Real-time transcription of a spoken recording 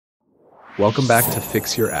Welcome back to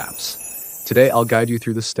Fix Your Apps. Today I'll guide you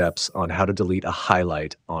through the steps on how to delete a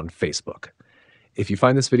highlight on Facebook. If you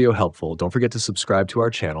find this video helpful, don't forget to subscribe to our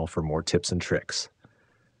channel for more tips and tricks.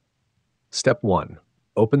 Step 1.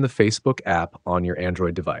 Open the Facebook app on your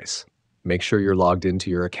Android device. Make sure you're logged into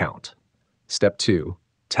your account. Step 2.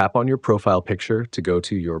 Tap on your profile picture to go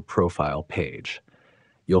to your profile page.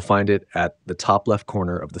 You'll find it at the top left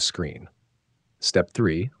corner of the screen. Step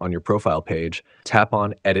 3. On your profile page, tap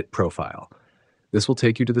on Edit Profile. This will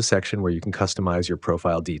take you to the section where you can customize your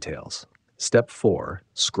profile details. Step 4.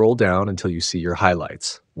 Scroll down until you see your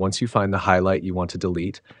highlights. Once you find the highlight you want to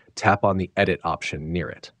delete, tap on the Edit option near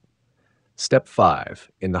it. Step 5.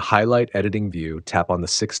 In the Highlight Editing view, tap on the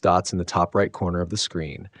 6 dots in the top right corner of the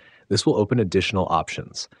screen. This will open additional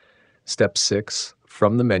options. Step 6.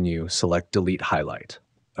 From the menu, select Delete Highlight.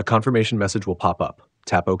 A confirmation message will pop up.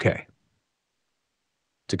 Tap OK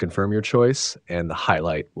to confirm your choice, and the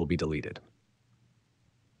highlight will be deleted.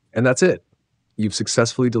 And that's it. You've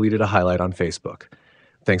successfully deleted a highlight on Facebook.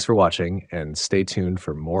 Thanks for watching, and stay tuned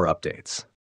for more updates.